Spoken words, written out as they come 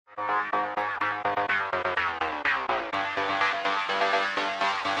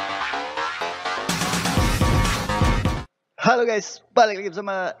Halo guys, balik lagi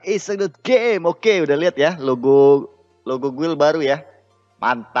bersama Game. Oke, udah lihat ya logo guild baru ya.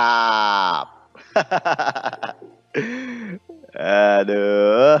 Mantap.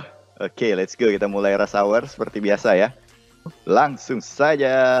 Aduh. Oke, let's go. Kita mulai rush hour seperti biasa ya. Langsung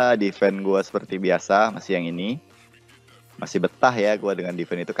saja defense gua seperti biasa, masih yang ini. Masih betah ya gua dengan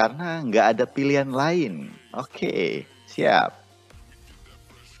defense itu karena nggak ada pilihan lain. Oke, siap.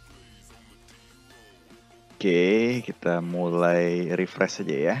 Oke, kita mulai refresh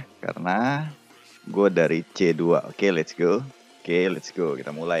aja ya. Karena gue dari C2. Oke, let's go. Oke, let's go.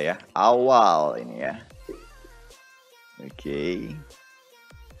 Kita mulai ya. Awal ini ya. Oke.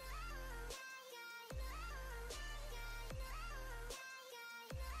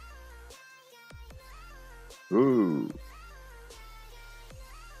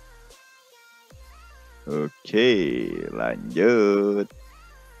 Oke, lanjut.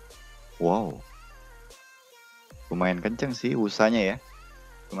 Wow. Lumayan kenceng sih usahanya ya.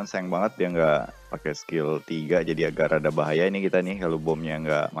 Cuman sayang banget dia nggak pakai skill 3, jadi agak rada bahaya ini kita nih kalau bomnya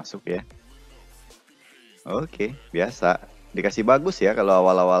nggak masuk ya. Oke, biasa. Dikasih bagus ya kalau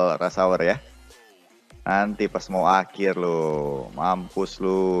awal-awal rush hour ya. Nanti pas mau akhir lo, mampus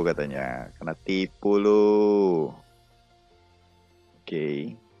lu katanya. Kena tipu lu.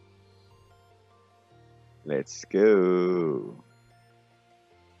 Oke. Let's go.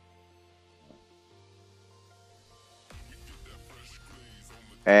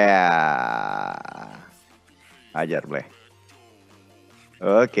 Ajar boleh.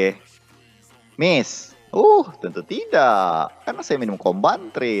 Oke. Miss. Tentu tidak. Karena saya minum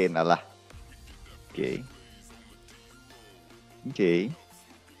kombantrin. Alah. Oke. Oke.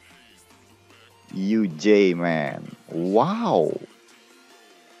 UJ man. Wow.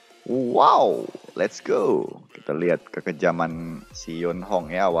 Wow. Let's go. Kita lihat kekejaman si Yun Hong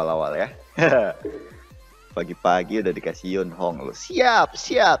ya awal-awal ya. Pagi-pagi udah dikasih Yun Hong lo. Siap,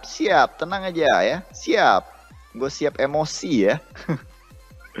 siap, siap. Tenang aja ya. Siap. Gue siap emosi ya.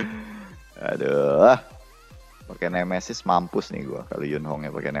 Aduh. Pakai Nemesis mampus nih gue kalau Yun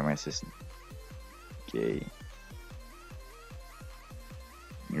Hongnya pakai Nemesis. Oke.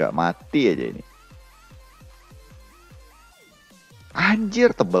 Nggak mati aja ini.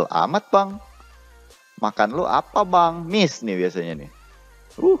 Anjir, tebel amat bang. Makan lu apa bang? Miss nih biasanya nih.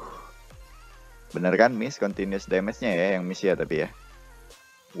 Bener kan miss continuous damage-nya ya yang miss ya tapi ya.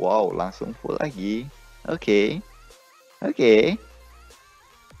 Wow, langsung full lagi. Oke. Oke.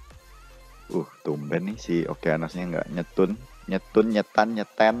 Tumben nih si Okeanosnya nggak nyetun.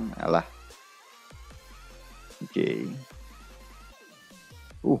 Nyeten. Alah. Oke.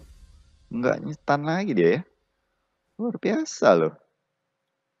 Nggak nyetan lagi dia ya. Luar biasa loh.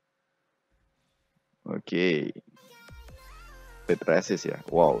 Oke. Resist ya.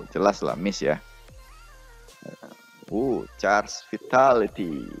 Wow, jelas lah miss ya. Charge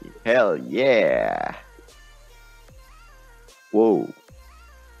Vitality. Hell yeah. Wow.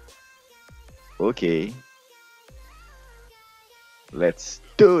 Oke. Let's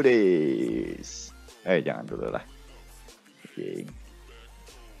do this. Jangan dulu lah. Oke.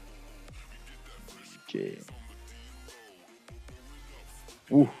 Oke.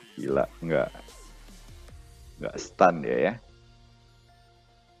 Gila. Nggak stun dia ya.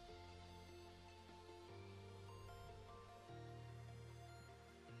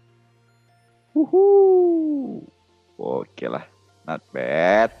 Oke lah. Not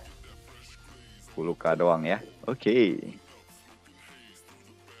bad. 10k doang ya. Oke.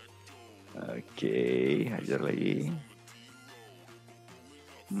 Oke, hajar lagi.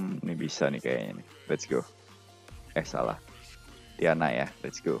 Ini bisa nih kayaknya nih. Let's go. Salah. Tiana ya.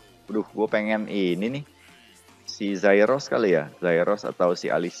 Let's go. Gue pengen ini nih. Si Zyros kali ya. Zyros atau si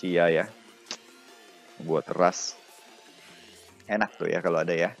Alicia ya. Buat ras. Enak tuh ya kalau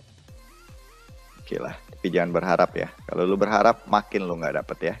ada ya. Oke lah. Tapi jangan berharap ya. Kalau lu berharap makin lu nggak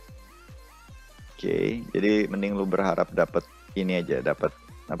dapet ya. Oke. Jadi mending lu berharap dapet ini aja. Dapet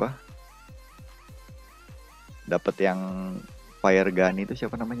apa? Dapat yang fire gun itu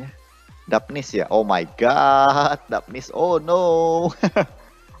siapa namanya? Dapnis ya. Oh my god, Dapnis. Oh no.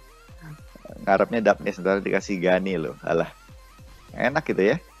 Ngarepnya Dapnis ntar dikasih Gani loh. Alah. Enak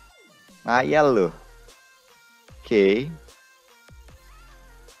gitu ya. Ngayal loh. Oke.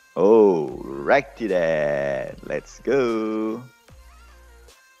 Right to that. Let's go.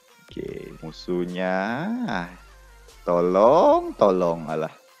 Oke, musuhnya tolong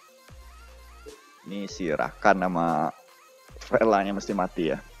alah. Ini si Rakan sama Velanya mesti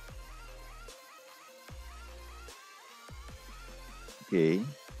mati ya. Oke.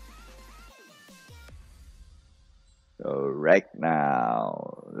 So right now,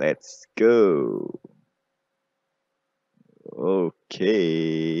 let's go. Oke.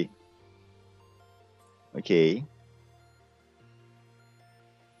 Oke.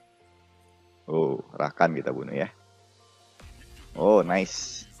 Oh, Rakan kita bunuh ya. Oh,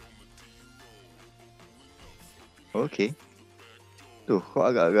 nice. Oke. Tuh, kok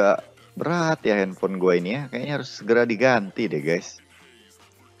agak-agak berat ya handphone gue ini ya. Kayaknya harus segera diganti deh, guys.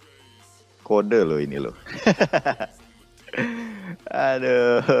 Kode loh ini loh.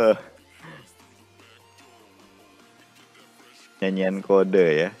 Aduh. Nyanyian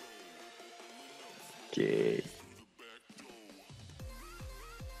kode ya. Oke.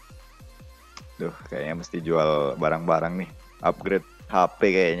 Duh, kayaknya mesti jual barang-barang nih. Upgrade HP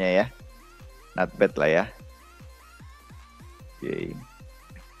kayaknya ya. Not bad lah ya. Oke.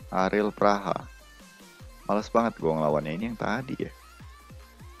 Ariel Praha. Males banget gue ngelawannya, ini yang tadi ya.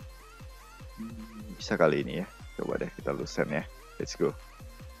 Bisa kali ini ya. Coba deh kita lusen ya. Let's go.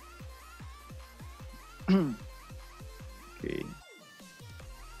 Oke.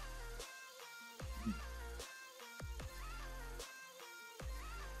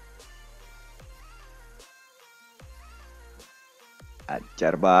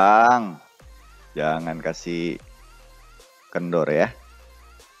 Ajar bang. Jangan kasih kendor ya.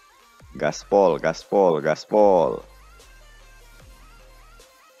 Gaspol, gaspol, gaspol.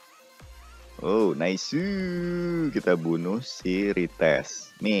 Oh, nice. Kita bunuh si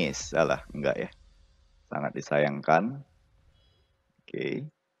Rites. Miss, salah, enggak ya. Sangat disayangkan. Oke,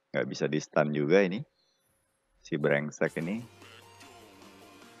 nggak bisa di stun juga ini. Si brengsek ini.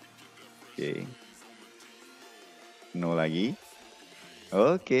 Oke. No lagi.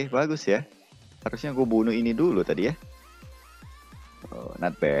 Oke, bagus ya. Harusnya gue bunuh ini dulu tadi ya. Oh,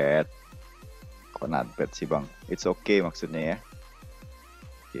 not bad. Kok not bad sih bang? It's okay maksudnya ya.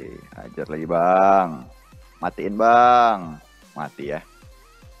 Oke, ajar lagi bang. Matiin bang. Mati ya.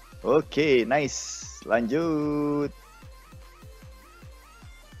 Oke, nice. Lanjut.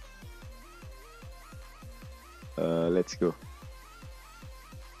 Let's go.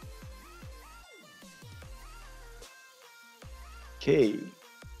 Oke.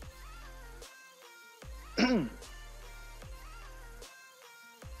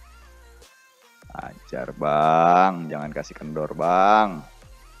 Ajar bang, jangan kasih kendor bang.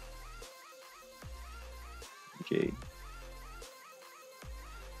 Oke.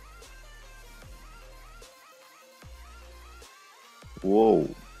 Wow,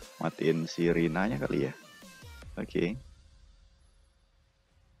 matiin si Rinanya kali ya. Oke.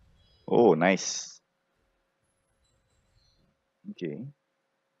 Oh, nice. Oke.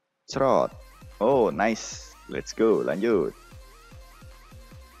 Cerot. Oh, nice. Let's go, lanjut.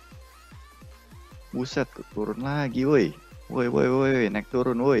 Buset, turun lagi, woi. Woi, naik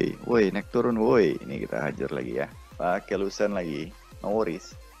turun, woi. Woi, naik turun, woi. Ini kita hajar lagi ya. Pakai lusen lagi. No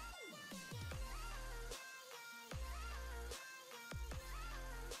worries.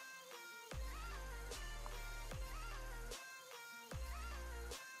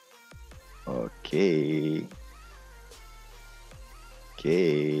 Oke. Oke.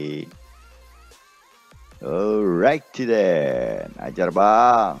 Alright then. Ajar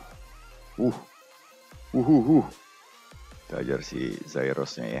bang. Kita ajar si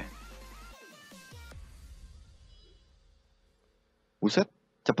Zairosnya ya. Buset,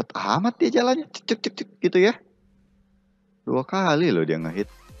 cepet amat dia jalannya. Cek gitu ya. 2 kali loh dia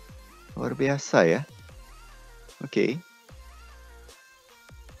ngehit. Luar biasa ya. Oke.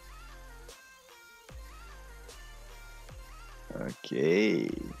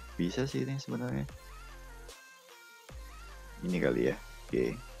 Oke. Bisa sih ini sebenarnya. Ini kali ya.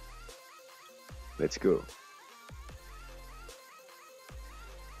 Oke. Let's go.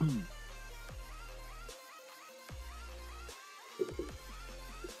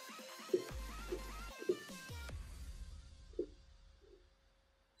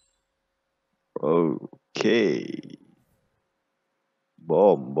 Oke.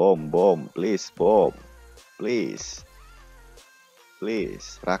 Bom. Please, bom. Please.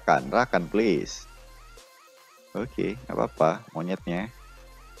 Rakan, please. Oke, nggak apa-apa. Monyetnya.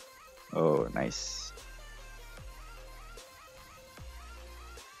 Oh, nice.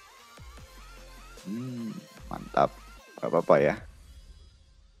 Mantap. Gak apa-apa ya.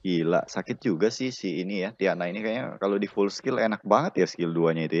 Gila, sakit juga sih si ini ya. Tiana ini kayaknya kalau di full skill enak banget ya skill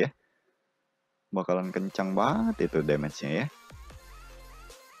 2-nya itu ya. Bakalan kencang banget itu damage-nya ya.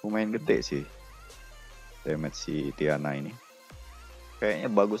 Lumayan gede sih damage si Tiana ini. Kayaknya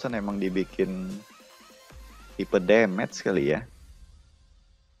bagusan emang dibikin tipe damage kali ya.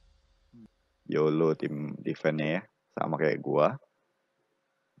 YOLO tim defense-nya ya. Sama kayak gua.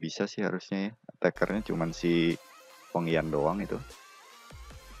 Bisa sih harusnya ya. Attackernya cuman si Penghian doang itu.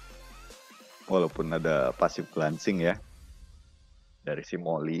 Walaupun ada pasif glancing ya. dari si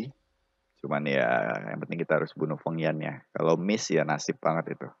Molly. Cuman ya yang penting kita harus bunuh Fengyannya. Kalau miss ya nasib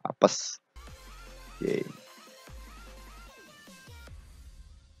banget itu. Apes. Oke.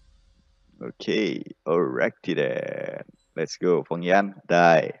 Oke. Alrighty then. Let's go. Fengyan,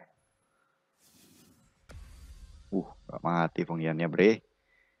 die. Gak mati Fengyannya, bre.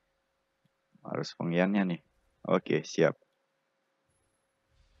 Harus Fengyannya nih. Oke, siap.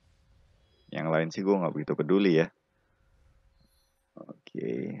 Yang lain sih gue gak begitu peduli ya.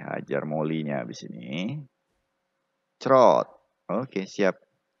 Oke, hajar Molly-nya abis ini. Cerot. Oke, siap.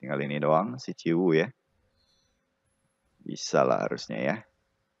 Tinggal ini doang, si Ciwu ya. Bisa lah harusnya ya.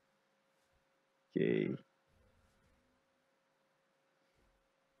 Oke.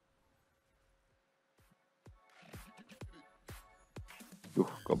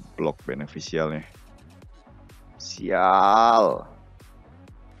 Keblok beneficialnya. Sial.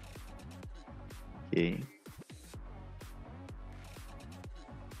 Oke.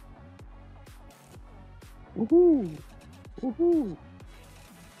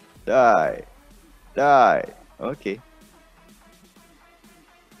 Die. Oke.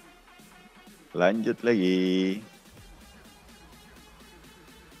 Lanjut lagi.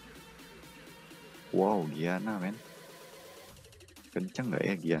 Wow, Giana men. Kenceng gak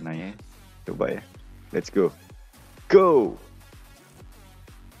ya Giananya? Coba ya. Let's go. Go.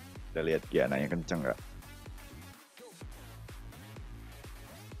 Kita lihat Giananya kenceng gak?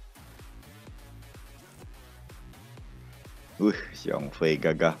 Xiong Fei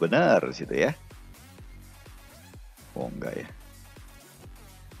gagah bener situ ya. Oh enggak ya.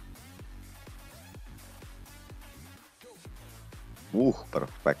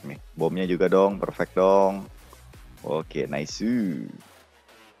 Perfect nih. Bomnya juga dong, perfect dong. Oke, nice.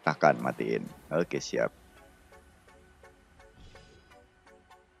 Tahan matiin. Oke, siap.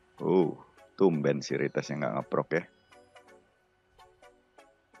 Tumben si Ritas yang nggak ngeprok ya.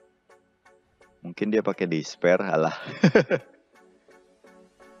 Mungkin dia pakai despair, alah.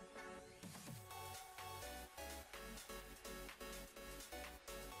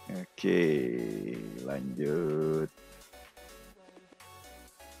 Oke, lanjut.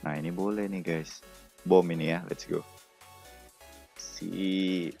 Nah, ini boleh nih guys. Bom ini ya, let's go.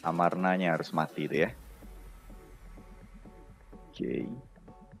 Si Amarnanya harus mati tuh ya. Oke.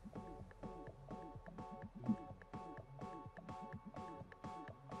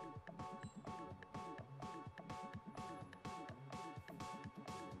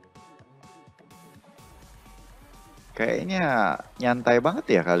 Kayaknya nyantai banget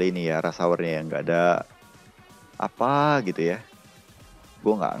ya kali ini ya rush hour-nya ya. Nggak ada apa gitu ya.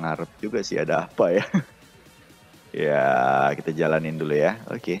 Gue nggak ngarep juga sih ada apa ya. Ya kita jalanin dulu ya.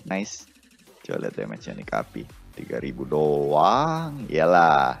 Oke, nice. Coba lihat damage-nya nih Kapi. 3000 doang.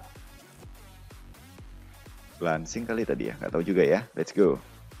 Iyalah. Lansing kali tadi ya. Nggak tahu juga ya. Let's go.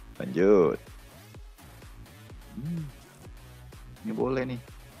 Lanjut. Ini boleh nih.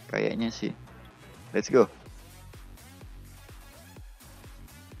 Kayaknya sih. Let's go.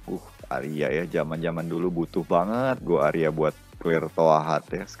 Arya ya. Zaman-zaman dulu butuh banget gue Arya buat clear Toahat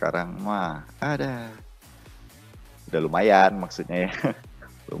ya. Sekarang mah ada. Udah lumayan maksudnya ya.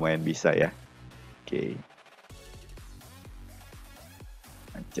 Lumayan bisa ya. Oke.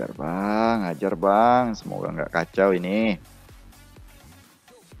 Ajar bang. Semoga nggak kacau ini.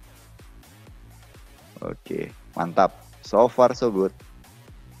 Oke, mantap. So far so good.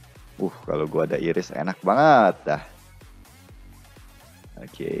 Kalau gua ada iris enak banget dah.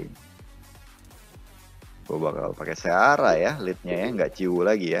 Oke. Gua bakal pakai Seara ya, leadnya ya, nggak Ciwu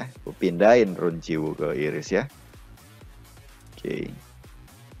lagi ya. Gua pindahin rune Ciwu ke iris ya. Oke.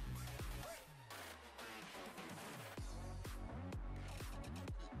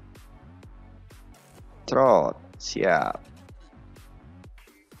 Trot, siap.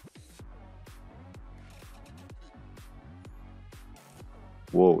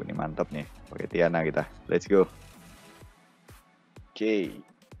 Wow, ini mantap nih. Pakai Tiana kita. Let's go. Oke.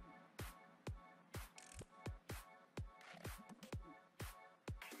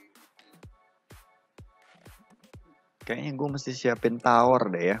 Kayaknya gue mesti siapin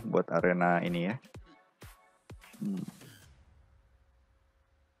tower deh ya buat arena ini ya.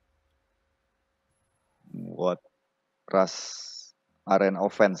 Buat rush arena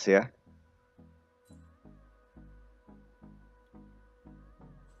offense ya.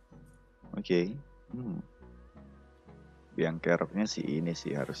 Oke. Biang keroknya sih ini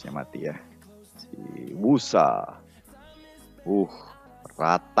sih harusnya mati ya. Si Busa.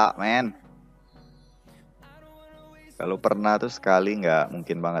 Rata men. Kalau pernah tuh sekali nggak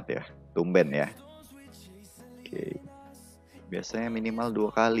mungkin banget ya. Tumben ya. Oke. Biasanya minimal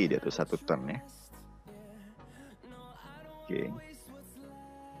 2 kali dia tuh 1 turn ya. Oke.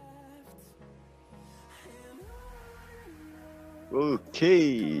 Oke,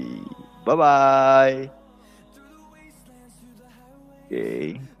 bye-bye.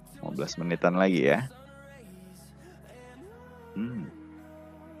 Oke, 15 menitan lagi ya.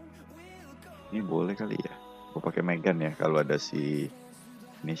 Ini boleh kali ya. Gue pakai Megan ya kalau ada si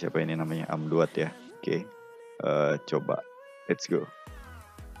ini siapa ini namanya Amduat ya. Oke, coba. Let's go.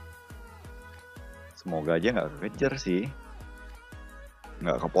 Semoga aja nggak kekejar sih.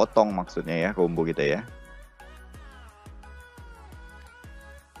 Nggak kepotong maksudnya ya combo kita ya.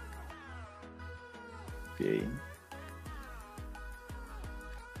 Oke.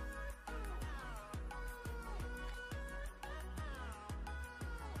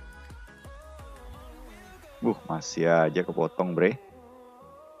 Masih aja kepotong, bre.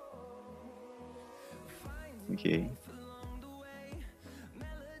 Oke.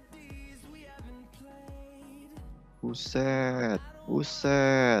 Buset,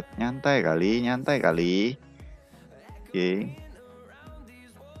 buset. Nyantai kali. Oke.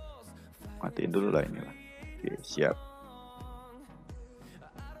 Matiin dulu lah inilah. Oke, siap.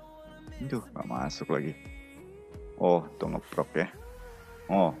 Aduh, nggak masuk lagi. Oh, tuh ngeprok ya.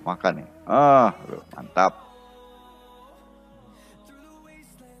 Oh, makan nih. Mantap.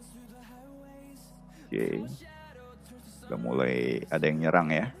 Oke. Udah mulai ada yang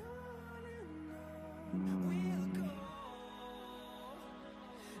nyerang ya.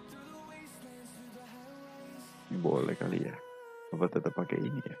 Ini boleh kali ya. Coba tetap pakai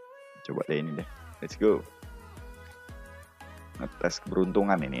ini ya. Coba deh ini deh. Let's go. Ngetes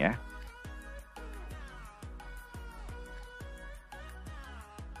keberuntungan ini ya.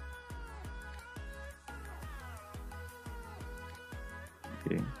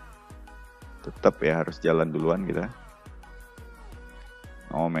 Oke. Tetap ya harus jalan duluan kita.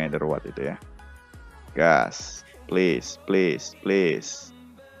 No matter what itu ya. Gas. Please.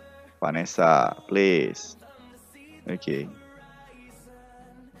 Vanessa, please. Oke.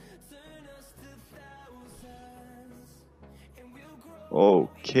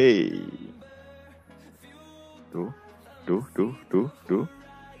 Oke. Tuh.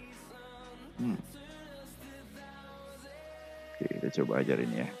 Oke, kita coba ajar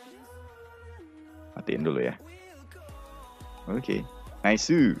ini ya. Matiin dulu ya. Oke.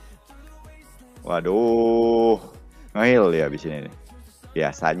 Nice. Waduh. Ngehil ya abis ini nih.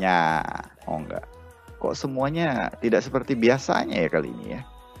 Biasanya. Oh enggak. Kok semuanya tidak seperti biasanya ya kali ini ya.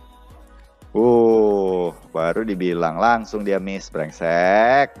 Baru dibilang langsung dia miss.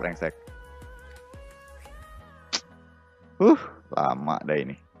 Brengsek. Lama dah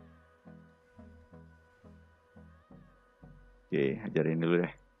ini. Oke, ajarin dulu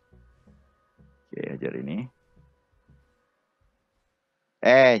deh. Oke, ajar ini.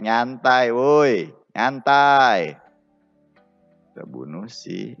 Nyantai, woi. Nyantai. Kita bunuh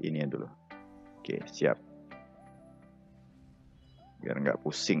si ini dulu. Oke, siap. Biar nggak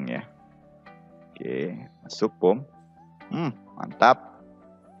pusing ya. Oke, masuk pom. Mantap.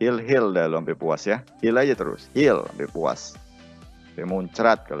 Heal dah lo sampai puas ya. Heal aja terus. Heal sampai puas. Sampai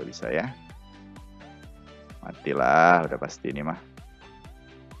muncrat kalau bisa ya. Matilah, udah pasti ini mah.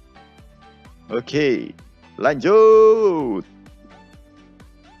 Oke, lanjut.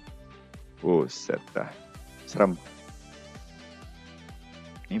 Buset dah. Serem.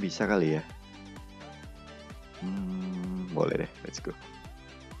 Ini bisa kali ya. Boleh deh, let's go.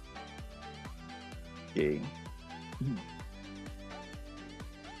 Oke.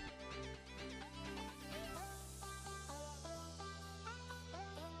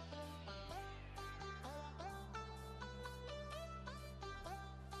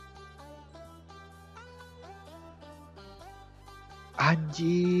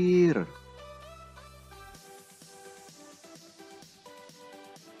 Anjir.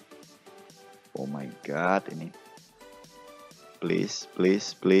 Oh my god, ini. Please.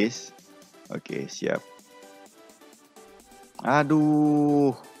 Oke, siap.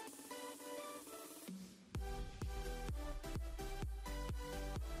 Aduh.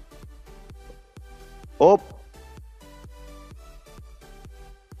 Op.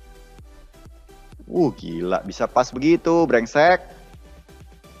 Gila, bisa pas begitu, brengsek.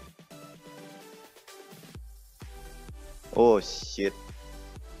 Oh shit.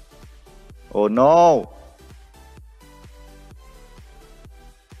 Oh no.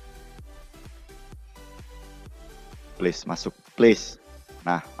 Please masuk, please.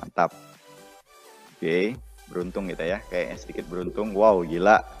 Nah, mantap. Oke, beruntung kita ya. Kayaknya sedikit beruntung. Wow,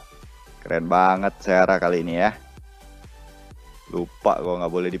 gila. Keren banget Sarah kali ini ya. Lupa kok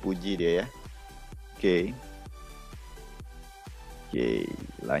nggak boleh dipuji dia ya. Oke. Oke,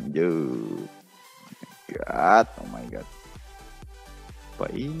 lanjut. Oh my god. Apa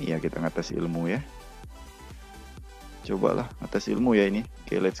ini ya kita ngatas ilmu ya. cobalah atas ilmu ya ini.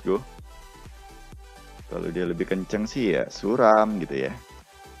 Oke, let's go. Kalau dia lebih kenceng sih ya suram gitu ya.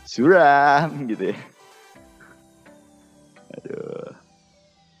 Suram gitu ya. Aduh.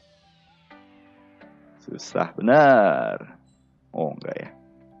 Susah benar. Oh, enggak ya.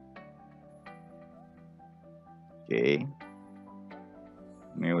 Oke.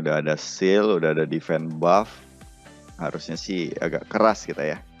 Ini udah ada seal, udah ada defense buff. Harusnya sih agak keras kita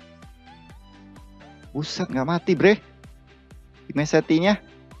ya. Buset, nggak mati bre. Mesetinya.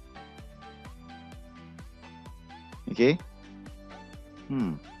 Oke.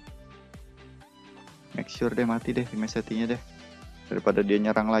 Make sure deh mati deh mesetinya deh. Daripada dia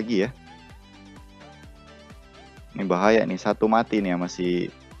nyerang lagi ya. Ini bahaya nih, satu mati nih sama si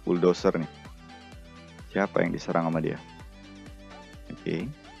bulldozer nih. Siapa yang diserang sama dia? Oke.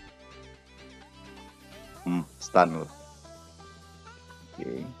 Stun loh.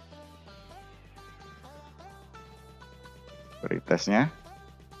 Oke. Retesnya.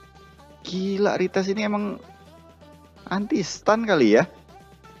 Gila, retes ini emang anti stun kali ya.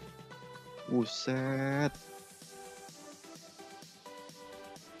 Buset.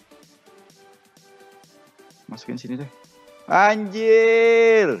 Masukin sini deh.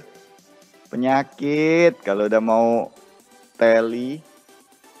 Anjir. Penyakit kalau udah mau teli.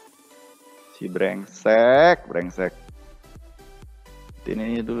 Si brengsek.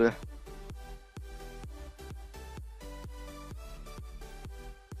 Ini dulu dah.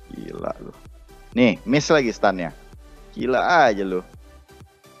 Gila lu. Nih, miss lagi stunnya. Gila aja lu.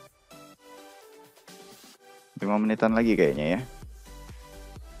 5 menitan lagi kayaknya ya.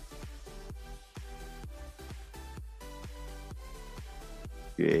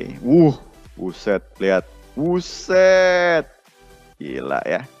 Oke. Buset, lihat. Buset. Gila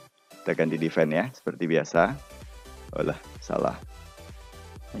ya. Kita ganti defense ya, seperti biasa. Olah, salah.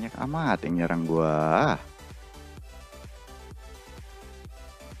 Banyak amat yang nyerang gua.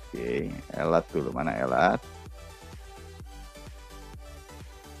 Oke, elat dulu. Mana elat?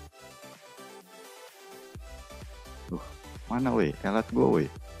 Mana weh? Elat gua weh.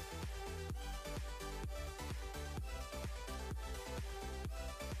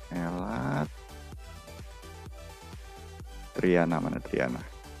 Elat. Triana, mana Triana?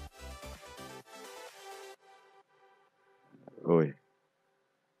 Woi.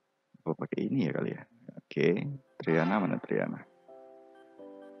 Gua pakai ini ya kali ya. Oke, Triana, mana Triana?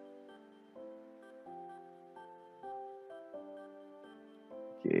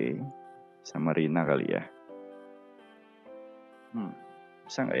 Oke, sama Rina kali ya.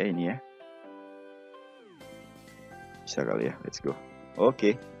 Bisa nggak ya ini ya? Bisa kali ya, let's go.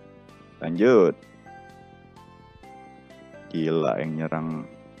 Oke, lanjut. Gila yang nyerang.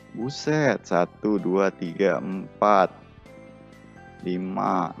 Buset, 1, 2, 3, 4,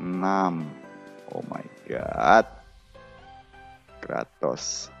 5, 6. Oh my god.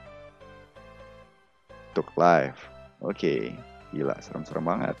 Kratos. Took life. Oke, gila serem-serem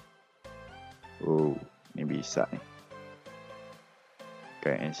banget. Ini bisa nih.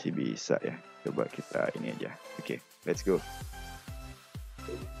 Kayaknya sih bisa ya. Coba kita ini aja. Oke, let's go.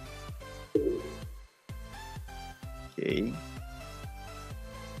 Oke.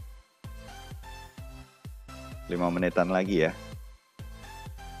 5 menitan lagi ya.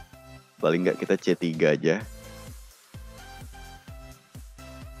 Paling nggak kita C3 aja.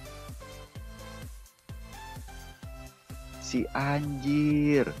 Si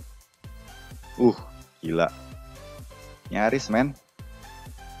anjir. Gila. Nyaris men.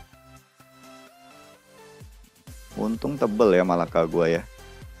 Untung tebel ya malaka gua ya.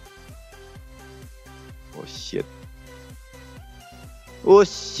 Oh shit.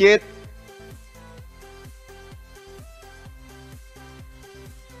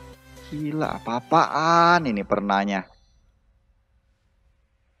 Gila, apa-apaan ini pernahnya.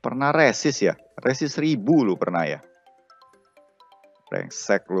 Pernah resist ya? Resist 1000 lu pernah ya?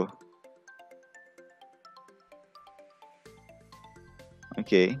 Brengsek lu.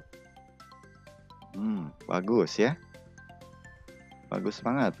 Oke. Bagus ya. Bagus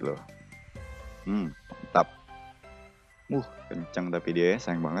banget loh. Mantap. Kencang tapi dia ya,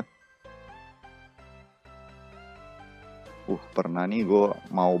 sayang banget. Pernah nih gue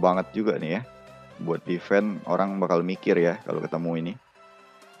mau banget juga nih ya. Buat defense orang bakal mikir ya kalau ketemu ini.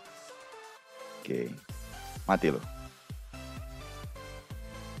 Oke. Mati loh.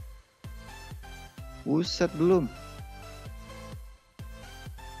 Buset belum.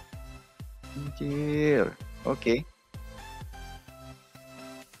 Anjir. Oke.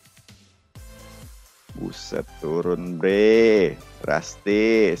 Buset turun bre.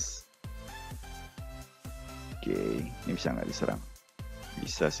 Drastis. Oke, ini bisa nggak diserang?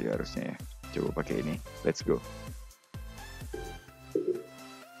 Bisa sih harusnya ya. Coba pakai ini. Let's go.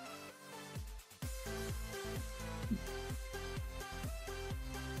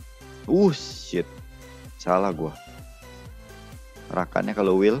 Shit. Salah gua. Rakannya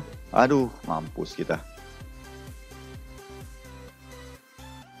kalau Will. Aduh, mampus kita.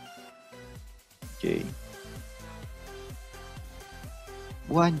 Oke.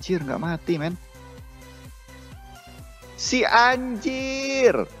 Wah, anjir, nggak mati, men. Si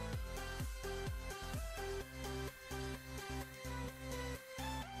anjir.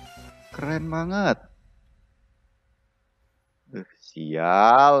 Keren banget.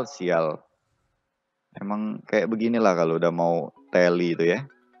 Sial, sial. Emang kayak beginilah kalau udah mau tally itu ya.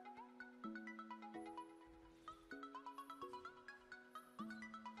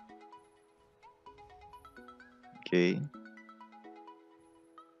 Oke.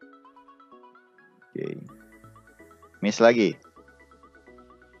 Oke. Miss lagi.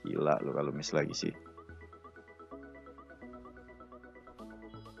 Gila lu kalau miss lagi sih.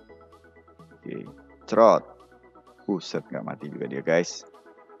 Oke. Trot. Buset, nggak mati juga dia, guys.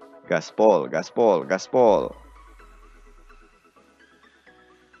 Gaspol, gaspol, gaspol.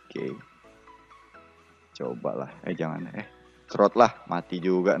 Oke. Cobalah. Jangan. Trot lah. Mati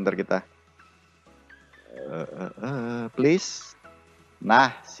juga ntar kita. Please.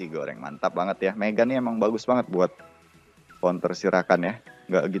 Nah, si goreng. Mantap banget ya. Mingguan ini emang bagus banget buat counter si Rakan ya.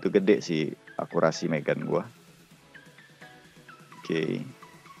 Nggak gitu gede sih akurasi Mingguan gua. Oke.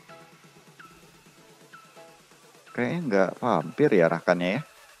 Kayaknya nggak vampir ya Rakannya ya.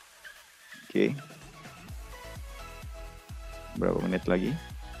 Oke. Berapa menit lagi?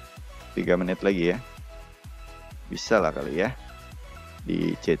 3 menit lagi ya. Bisa lah kali ya.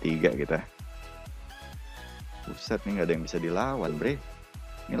 Di C3 kita. Buset nih, nggak ada yang bisa dilawan, bre.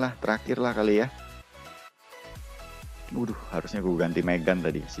 Inilah terakhir lah kali ya. Harusnya gue ganti Mingguan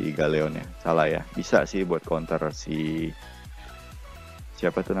tadi, si Galeonnya. Salah ya. Bisa sih buat counter si...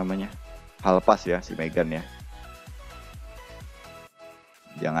 Siapa tuh namanya? Halpas ya, si Mingguan ya.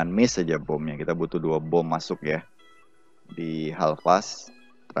 Jangan miss aja bomnya. Kita butuh 2 bom masuk ya. Di Halpas.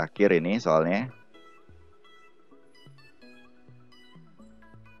 Terakhir ini soalnya.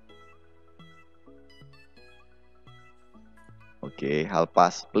 Oke,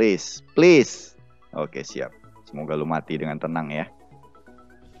 Halpas, please, please. Oke, siap. Semoga lu mati dengan tenang ya.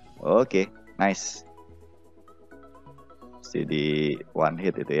 Oke, nice. Mesti di one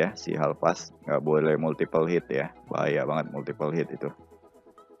hit itu ya, si Halpas. Nggak boleh multiple hit ya. Bahaya banget multiple hit itu.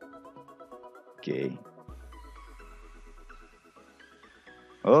 Oke.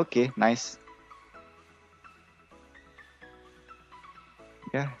 Oke, nice.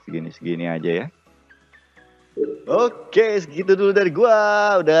 Ya, segini-segini aja ya. Oke, segitu dulu dari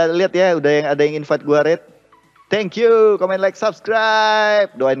gua. Udah lihat ya, udah ada yang invite gua, Red. Thank you, comment, like, subscribe.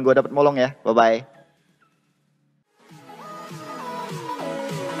 Doain gua dapat molong ya. Bye bye.